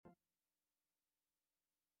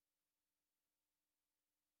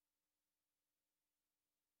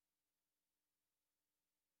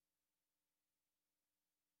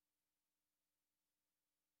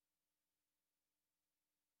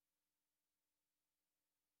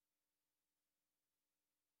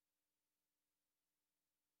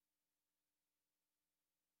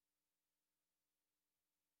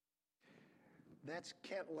That's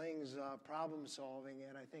Kent Ling's problem solving,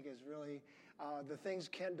 and I think is really the things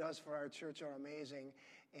Kent does for our church are amazing.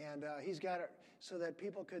 And he's got it so that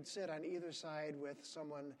people could sit on either side with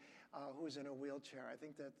someone who's in a wheelchair. I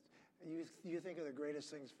think that you think of the greatest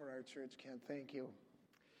things for our church, Kent. Thank you.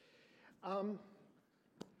 Well,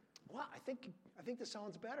 I think this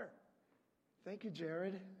sounds better. Thank you,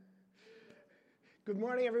 Jared. Good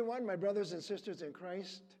morning, everyone, my brothers and sisters in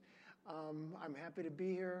Christ. I'm happy to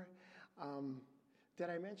be here. Did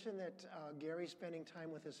I mention that Gary's spending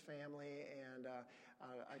time with his family and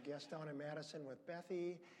a guest down in Madison with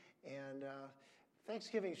Bethy? And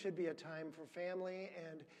Thanksgiving should be a time for family,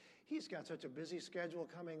 and he's got such a busy schedule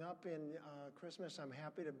coming up in Christmas. I'm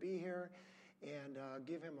happy to be here and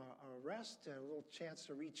give him a rest and a little chance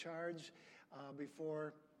to recharge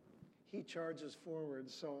before he charges forward.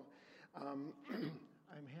 So I'm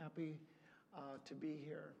happy to be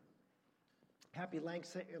here. Happy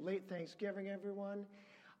late Thanksgiving, everyone.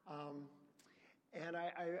 And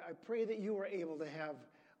I pray that you were able to have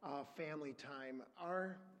family time.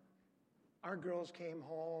 Our girls came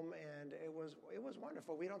home, and it was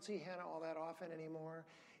wonderful. We don't see Hannah all that often anymore,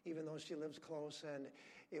 even though she lives close. And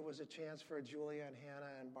it was a chance for Julia and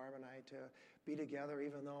Hannah and Barb and I to be together,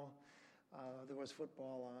 even though there was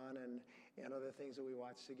football on and other things that we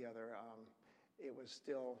watched together. It was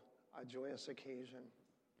still a joyous occasion.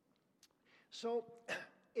 So,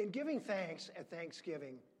 in giving thanks at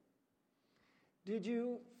Thanksgiving, did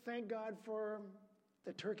you thank God for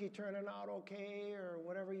the turkey turning out okay, or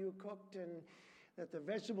whatever you cooked, and that the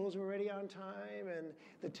vegetables were ready on time, and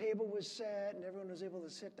the table was set, and everyone was able to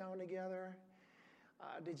sit down together?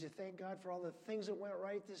 Did you thank God for all the things that went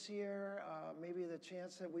right this year? Maybe the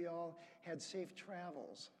chance that we all had safe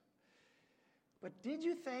travels. But did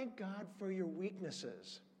you thank God for your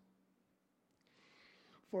weaknesses?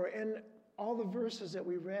 For in all the verses that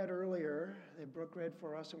we read earlier, that Brooke read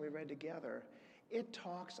for us and we read together, it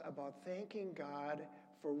talks about thanking God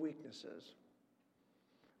for weaknesses.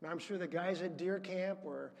 Now, I'm sure the guys at Deer Camp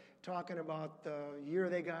were talking about the year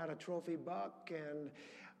they got a trophy buck and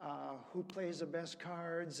who plays the best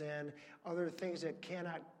cards and other things that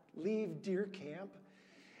cannot leave Deer Camp.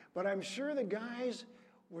 But I'm sure the guys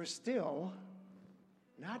were still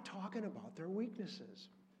not talking about their weaknesses.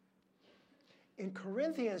 In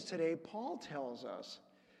Corinthians today, Paul tells us,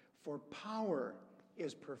 "For power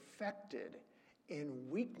is perfected in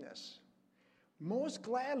weakness. Most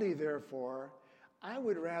gladly, therefore, I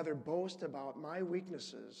would rather boast about my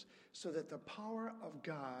weaknesses, so that the power of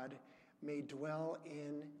God may dwell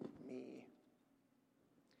in me."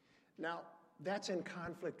 Now, that's in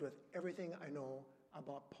conflict with everything I know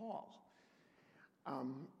about Paul.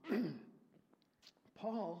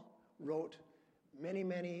 Paul wrote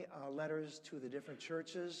many letters to the different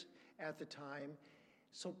churches at the time.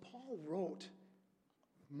 So Paul wrote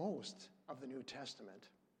most of the New Testament.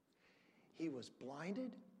 He was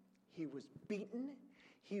blinded, he was beaten,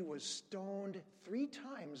 he was stoned 3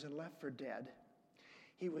 times and left for dead.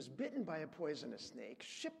 He was bitten by a poisonous snake,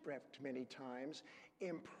 shipwrecked many times,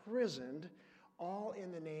 imprisoned, all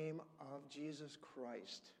in the name of Jesus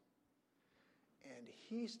Christ. And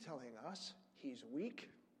he's telling us he's weak.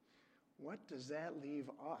 What does that leave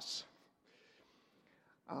us?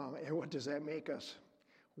 And what does that make us?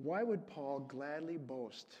 Why would Paul gladly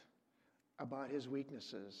boast about his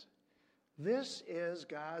weaknesses? This is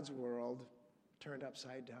God's world turned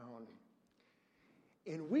upside down.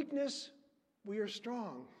 In weakness, we are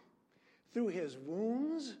strong. Through his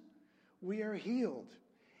wounds, we are healed.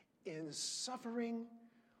 In suffering,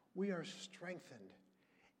 we are strengthened.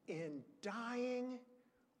 In dying,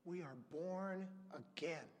 we are born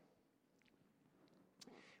again.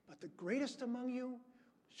 But the greatest among you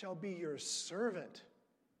shall be your servant.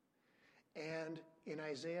 And in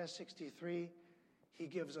Isaiah 63, he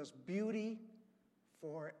gives us beauty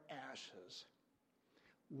for ashes.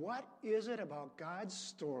 What is it about God's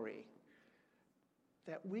story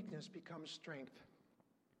that weakness becomes strength?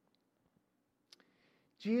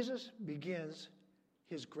 Jesus begins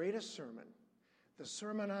his greatest sermon, the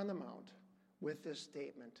Sermon on the Mount, with this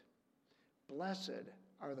statement: "Blessed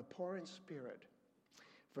are the poor in spirit,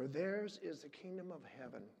 for theirs is the kingdom of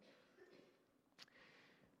heaven."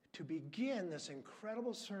 To begin this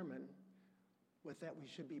incredible sermon with that we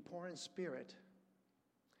should be poor in spirit,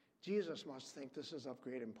 Jesus must think this is of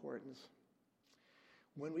great importance.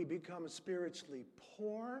 When we become spiritually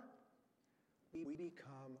poor, we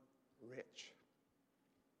become rich.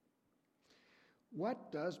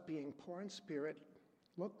 What does being poor in spirit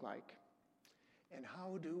look like? And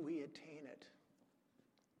how do we attain it?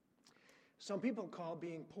 Some people call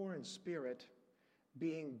being poor in spirit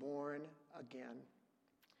being born again.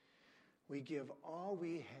 we give all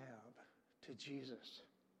we have to Jesus.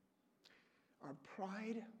 Our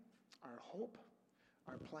pride, our hope,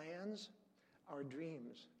 our plans, our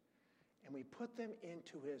dreams, and we put them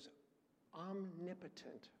into his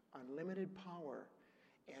omnipotent, unlimited power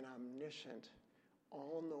and omniscient,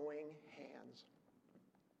 all-knowing hands.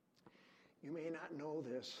 You may not know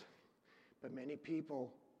this, but many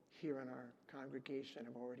people here in our congregation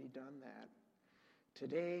have already done that.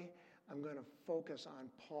 Today, I'm going to focus on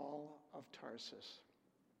Paul of Tarsus.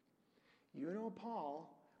 You know,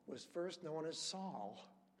 Paul was first known as Saul.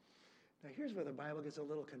 Now, here's where the Bible gets a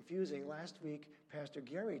little confusing. Last week, Pastor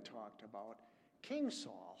Gary talked about King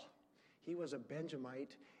Saul. He was a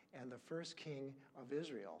Benjamite and the first king of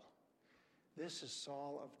Israel. This is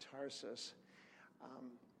Saul of Tarsus.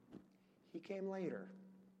 He came later,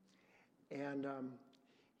 and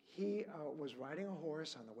he was riding a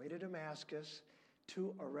horse on the way to Damascus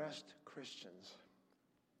to arrest Christians.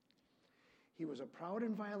 He was a proud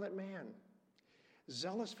and violent man,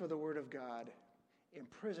 zealous for the word of God,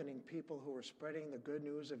 imprisoning people who were spreading the good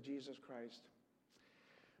news of Jesus Christ.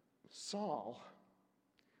 Saul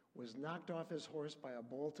was knocked off his horse by a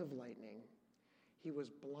bolt of lightning. He was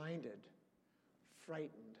blinded,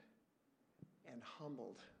 frightened, and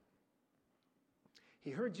humbled.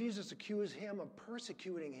 He heard Jesus accuse him of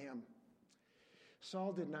persecuting him.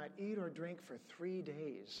 Saul did not eat or drink for 3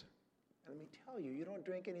 days. And let me tell you, you don't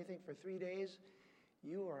drink anything for 3 days,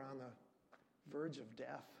 you are on the verge of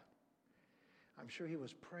death. I'm sure he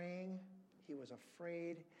was praying, he was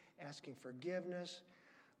afraid, asking forgiveness,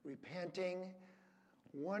 repenting,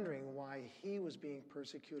 wondering why he was being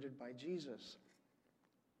persecuted by Jesus.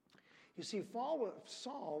 You see,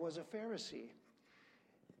 Saul was a Pharisee.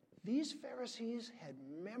 These Pharisees had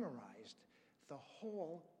memorized the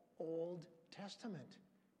whole Old Testament.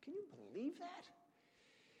 Can you believe that?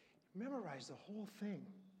 Memorized the whole thing.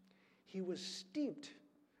 He was steeped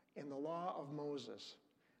in the law of Moses,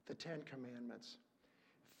 the Ten Commandments.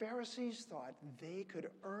 Pharisees thought they could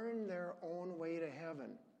earn their own way to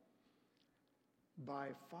heaven by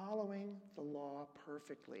following the law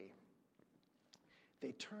perfectly.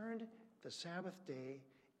 They turned the Sabbath day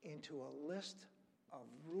into a list of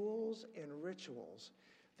rules and rituals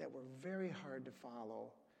that were very hard to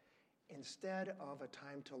follow instead of a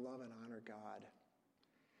time to love and honor God.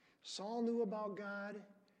 Saul knew about God,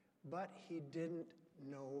 but he didn't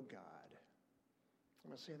know God.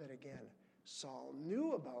 I'm going to say that again. Saul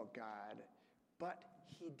knew about God, but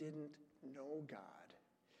he didn't know God.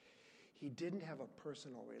 He didn't have a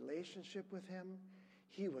personal relationship with him.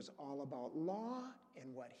 He was all about law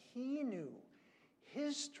and what he knew,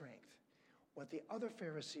 his strength. What the other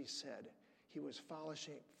Pharisees said, he was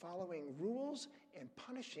following rules and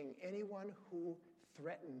punishing anyone who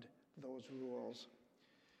threatened those rules.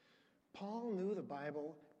 Paul knew the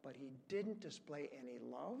Bible, but he didn't display any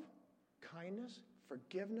love, kindness,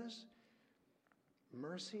 forgiveness,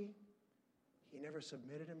 mercy. He never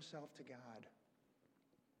submitted himself to God,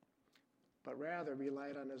 but rather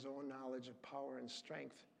relied on his own knowledge of power and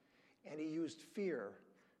strength, and he used fear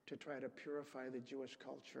to try to purify the Jewish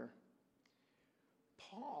culture.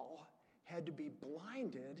 Paul had to be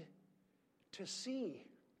blinded to see.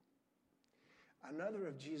 Another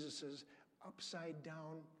of Jesus's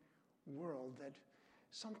upside-down world that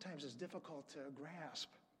sometimes is difficult to grasp.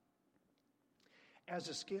 As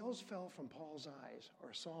the scales fell from Paul's eyes,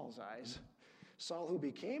 or Saul's eyes, Saul, who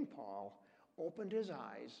became Paul, opened his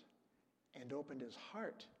eyes and opened his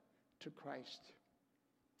heart to Christ.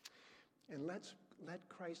 And let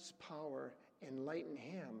Christ's power enlighten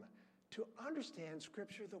him to understand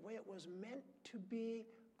Scripture the way it was meant to be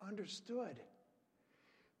understood.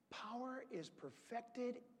 Power is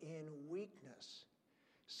perfected in weakness.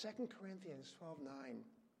 2 Corinthians 12:9.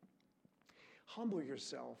 Humble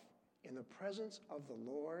yourself in the presence of the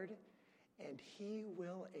Lord, and he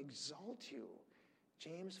will exalt you.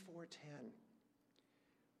 James 4:10.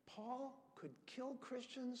 Paul could kill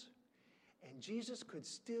Christians, and Jesus could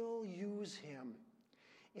still use him.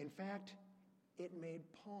 In fact, it made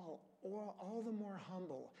Paul all the more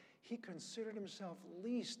humble. He considered himself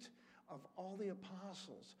least of all the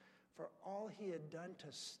apostles for all he had done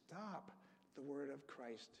to stop the word of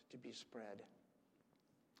Christ to be spread.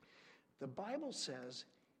 The Bible says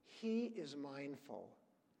he is mindful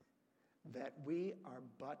that we are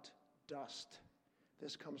but dust.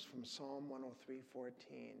 This comes from Psalm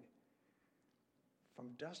 103:14. From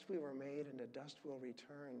dust we were made, and to dust we'll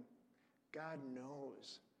return. God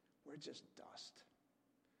knows we're just dust,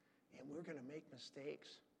 and we're going to make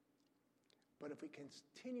mistakes. But if we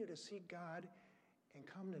continue to seek God and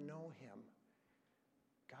come to know him,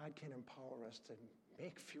 God can empower us to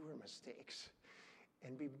make fewer mistakes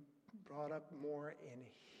and be brought up more in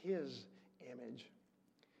His image.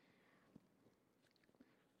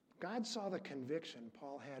 God saw the conviction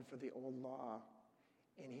Paul had for the old law,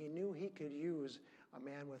 and He knew He could use a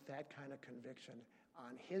man with that kind of conviction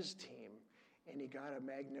on His team, and He got a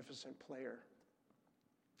magnificent player.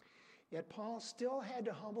 Yet Paul still had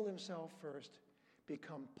to humble himself first,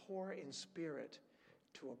 become poor in spirit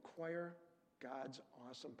to acquire God's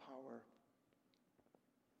awesome power.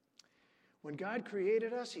 When God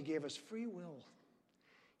created us, He gave us free will.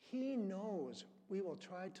 He knows we will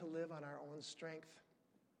try to live on our own strength.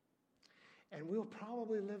 And we'll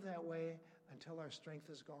probably live that way until our strength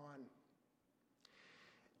is gone.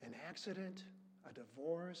 An accident, a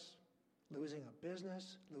divorce, losing a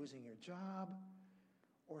business, losing your job,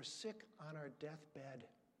 or sick on our deathbed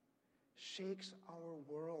shakes our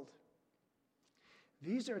world.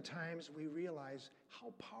 These are times we realize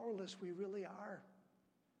how powerless we really are.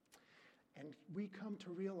 And we come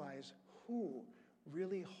to realize who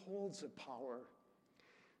really holds the power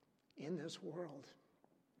in this world.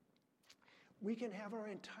 We can have our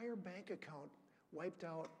entire bank account wiped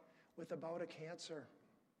out with a bout of cancer.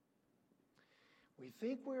 We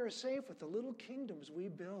think we are safe with the little kingdoms we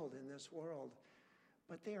build in this world,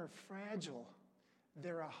 but they are fragile.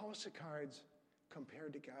 They're a house of cards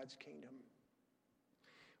compared to God's kingdom.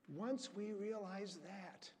 Once we realize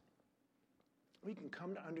that, we can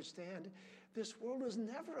come to understand this world was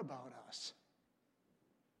never about us.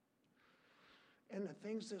 And the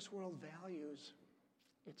things this world values,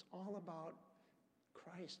 it's all about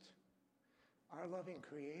Christ, our loving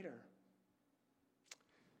Creator.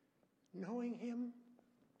 Knowing Him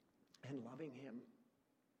and loving Him.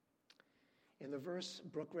 In the verse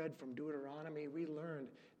Brooke read from Deuteronomy, we learned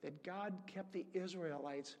that God kept the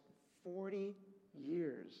Israelites 40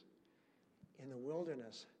 years in the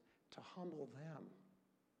wilderness to humble them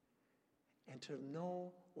and to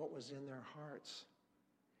know what was in their hearts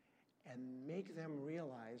and make them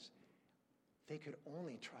realize they could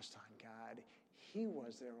only trust on God. He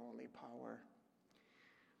was their only power.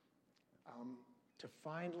 To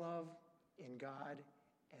find love in God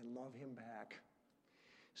and love Him back.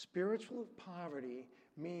 Spiritual poverty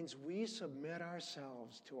means we submit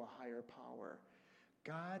ourselves to a higher power.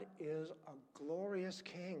 God is a glorious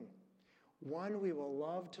King, one we will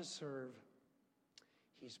love to serve.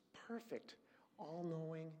 He's perfect,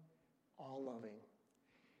 all-knowing, all-loving.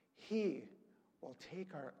 He will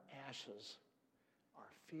take our ashes, our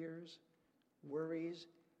fears, worries,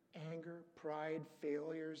 anger, pride,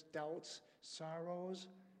 failures, doubts, sorrows,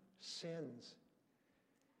 sins.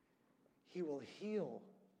 He will heal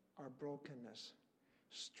our brokenness,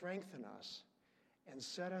 strengthen us, and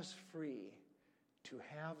set us free to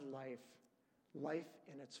have life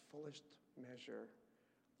in its fullest measure,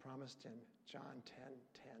 promised in John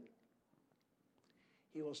 10:10.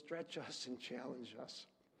 He will stretch us and challenge us.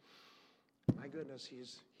 My goodness,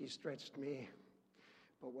 he's stretched me.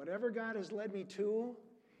 But whatever God has led me to,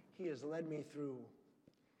 He has led me through.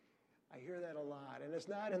 I hear that a lot, and it's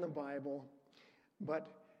not in the Bible,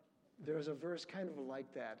 but there's a verse kind of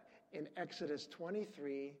like that in Exodus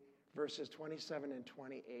 23, verses 27 and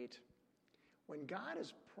 28. When God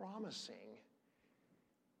is promising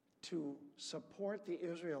to support the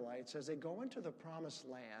Israelites as they go into the promised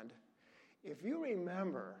land, if you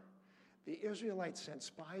remember, the Israelites sent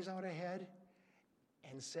spies out ahead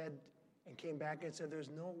and came back and said, there's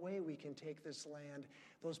no way we can take this land.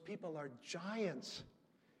 Those people are giants.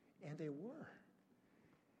 And they were.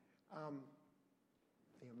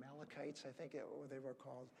 The Amalekites, I think they were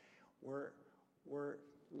called, were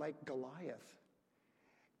like Goliath.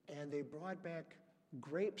 And they brought back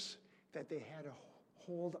grapes that they had to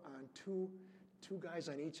hold on two guys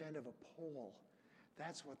on each end of a pole.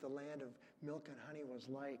 That's what the land of milk and honey was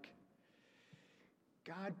like.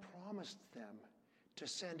 God promised them to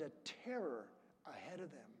send a terror ahead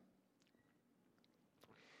of them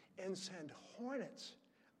and send hornets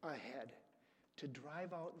ahead to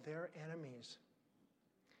drive out their enemies.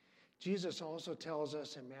 Jesus also tells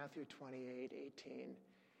us in Matthew 28:18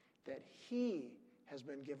 that He has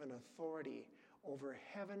been given authority over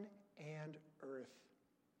heaven and earth,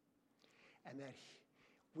 and that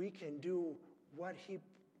we can do what He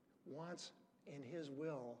wants in His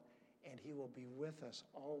will, and He will be with us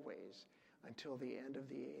always until the end of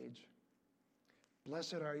the age.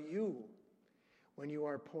 Blessed are you when you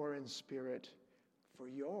are poor in spirit, for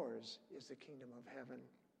yours is the kingdom of heaven.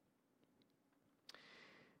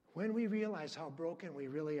 When we realize how broken we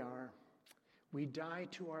really are, we die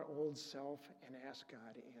to our old self and ask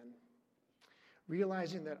God in,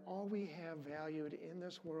 realizing that all we have valued in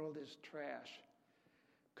this world is trash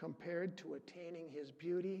compared to attaining His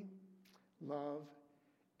beauty, love,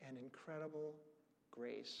 and incredible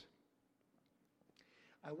grace.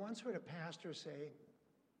 I once heard a pastor say,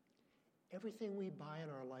 everything we buy in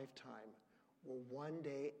our lifetime will one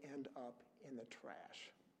day end up in the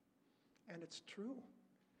trash. And it's true.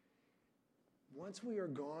 Once we are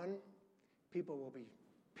gone, people will be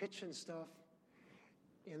pitching stuff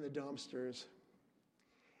in the dumpsters.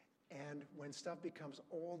 And when stuff becomes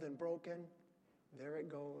old and broken, there it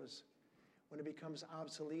goes. When it becomes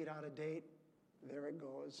obsolete, out of date, there it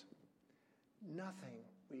goes. Nothing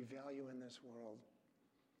we value in this world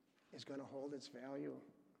is going to hold its value.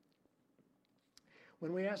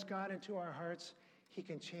 When we ask God into our hearts, He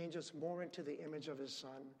can change us more into the image of His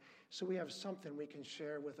Son, so we have something we can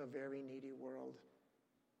share with a very needy world.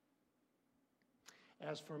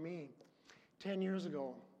 As for me, 10 years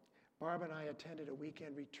ago, Barb and I attended a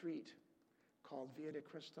weekend retreat called Via de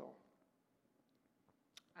Cristo.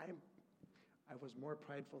 I was more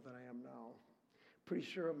prideful than I am now. Pretty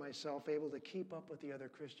sure of myself, able to keep up with the other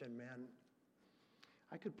Christian men.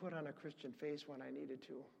 I could put on a Christian face when I needed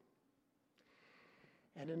to.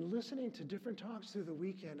 And in listening to different talks through the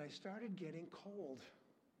weekend, I started getting cold.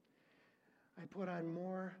 I put on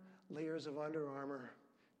more layers of Under Armour,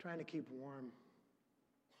 trying to keep warm.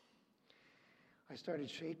 I started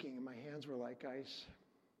shaking and my hands were like ice.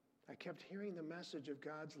 I kept hearing the message of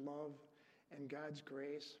God's love and God's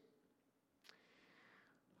grace.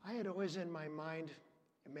 I had always in my mind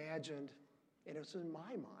imagined, and it was in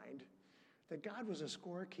my mind, that God was a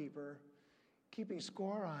scorekeeper, keeping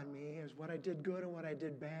score on me as what I did good and what I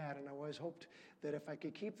did bad. And I always hoped that if I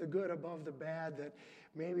could keep the good above the bad, that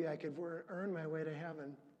maybe I could earn my way to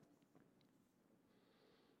heaven.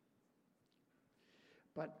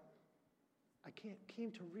 But I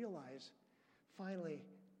came to realize, finally,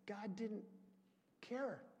 God didn't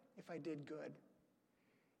care if I did good.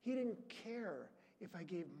 He didn't care if I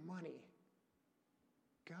gave money.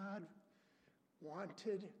 God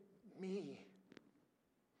wanted me.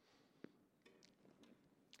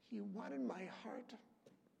 He wanted my heart,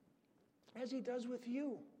 as He does with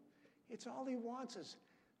you. It's all He wants is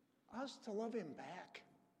us to love Him back.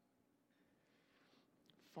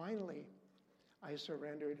 Finally, I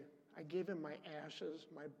surrendered. I gave Him my ashes,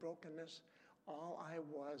 my brokenness, all I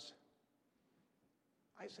was.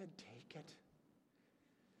 I said, take it.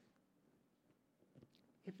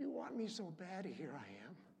 If you want me so bad, here I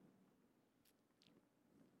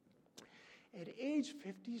am. At age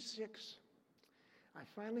 56, I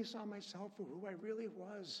finally saw myself for who I really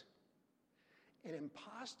was. An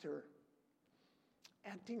imposter,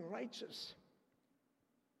 acting righteous,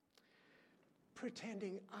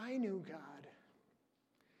 pretending I knew God,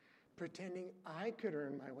 pretending I could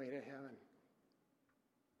earn my way to heaven.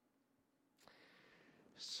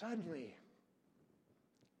 Suddenly,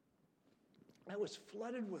 I was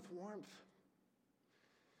flooded with warmth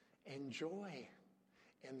and joy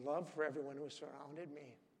and love for everyone who surrounded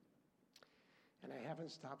me. And I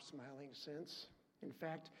haven't stopped smiling since. In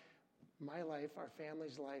fact, my life, our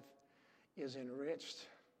family's life, is enriched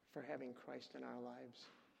for having Christ in our lives.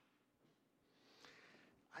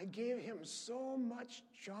 I gave Him so much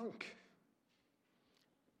junk,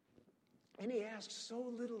 and He asks so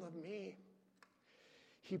little of me.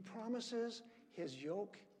 He promises His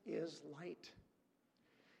yoke is light.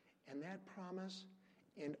 And that promise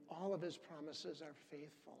and all of His promises are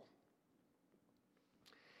faithful.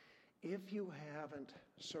 If you haven't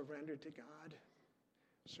surrendered to God,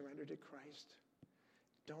 surrendered to Christ,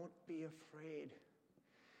 don't be afraid.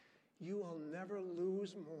 You will never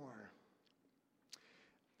lose more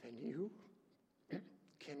than you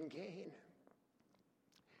can gain.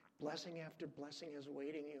 Blessing after blessing is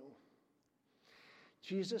awaiting you.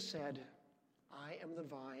 Jesus said, I am the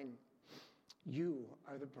vine, you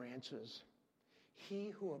are the branches. He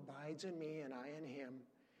who abides in me and I in him,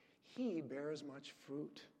 he bears much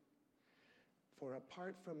fruit. For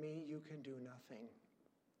apart from me, you can do nothing.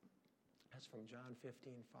 That's from John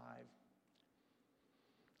 15:5.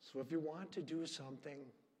 So if you want to do something,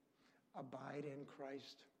 abide in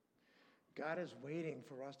Christ. God is waiting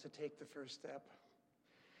for us to take the first step.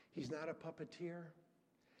 He's not a puppeteer.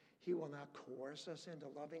 He will not coerce us into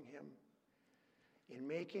loving Him. In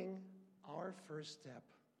making our first step,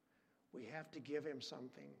 we have to give Him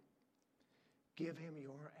something. Give Him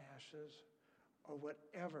your ashes or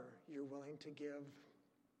whatever you're willing to give.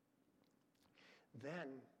 Then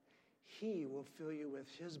He will fill you with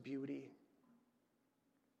His beauty.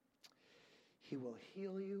 He will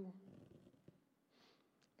heal you,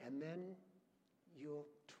 and then you'll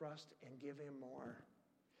trust and give Him more.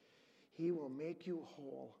 He will make you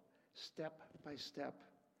whole, step by step,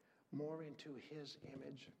 more into His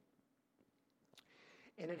image.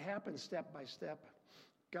 And it happens step by step.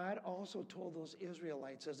 God also told those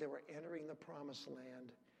Israelites as they were entering the promised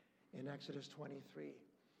land in Exodus 23,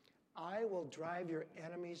 I will drive your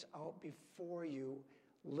enemies out before you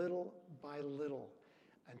little by little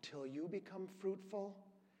until you become fruitful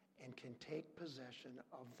and can take possession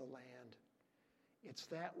of the land. It's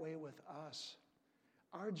that way with us.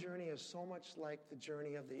 Our journey is so much like the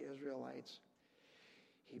journey of the Israelites.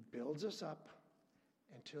 He builds us up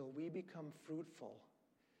until we become fruitful,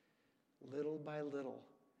 little by little,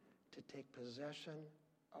 to take possession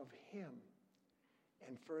of Him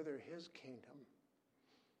and further His kingdom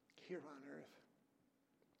here on earth.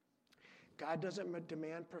 God doesn't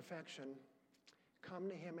demand perfection. Come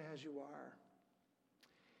to Him as you are.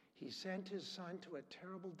 He sent His Son to a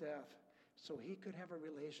terrible death so He could have a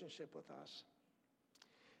relationship with us.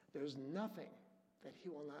 There's nothing that He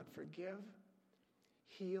will not forgive,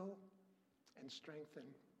 heal, and strengthen.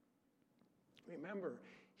 Remember,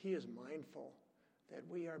 He is mindful that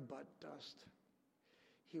we are but dust.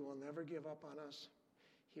 He will never give up on us.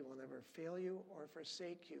 He will never fail you or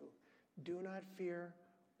forsake you. Do not fear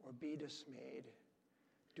or be dismayed.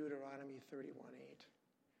 Deuteronomy 31:8.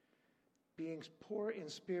 Being poor in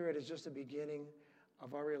spirit is just the beginning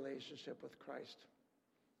of our relationship with Christ.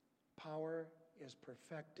 Power is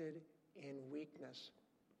perfected in weakness.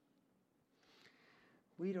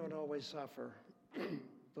 We don't always suffer,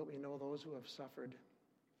 but we know those who have suffered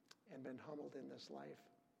and been humbled in this life.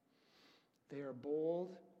 They are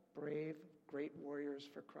bold, brave, great warriors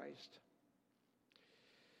for Christ.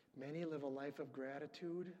 Many live a life of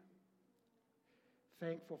gratitude,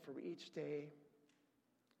 thankful for each day,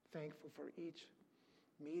 thankful for each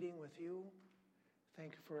meeting with you,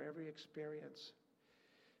 thankful for every experience.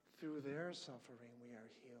 Through their suffering, we are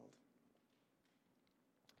healed.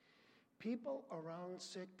 People around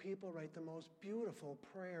sick people write the most beautiful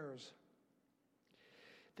prayers.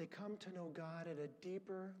 They come to know God at a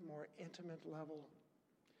deeper, more intimate level.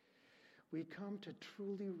 We come to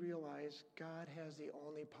truly realize God has the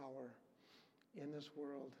only power in this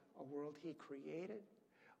world, a world He created,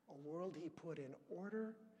 a world He put in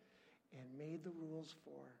order and made the rules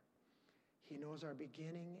for. He knows our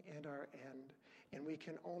beginning and our end, and we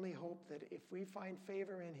can only hope that if we find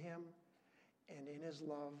favor in Him and in His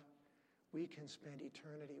love, we can spend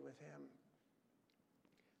eternity with Him.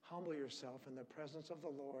 Humble yourself in the presence of the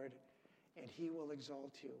Lord, and He will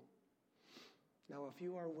exalt you. Now, if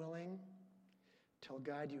you are willing, tell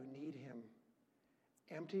God you need Him.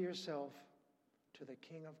 Empty yourself to the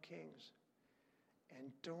King of Kings.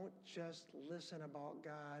 And don't just listen about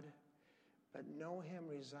God, but know Him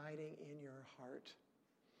residing in your heart.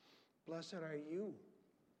 Blessed are you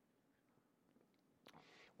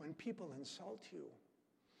when people insult you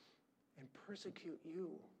and persecute you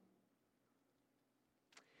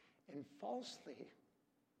and falsely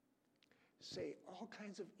say all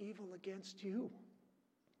kinds of evil against you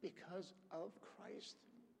because of Christ.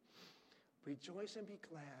 Rejoice and be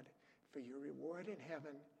glad, for your reward in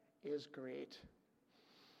heaven is great.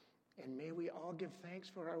 And may we all give thanks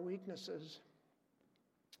for our weaknesses.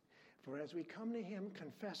 For as we come to Him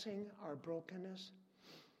confessing our brokenness,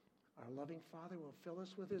 our loving Father will fill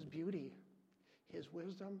us with His beauty, His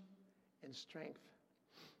wisdom, and strength,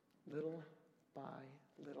 little by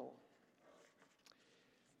little.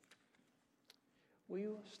 Will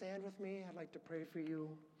you stand with me? I'd like to pray for you.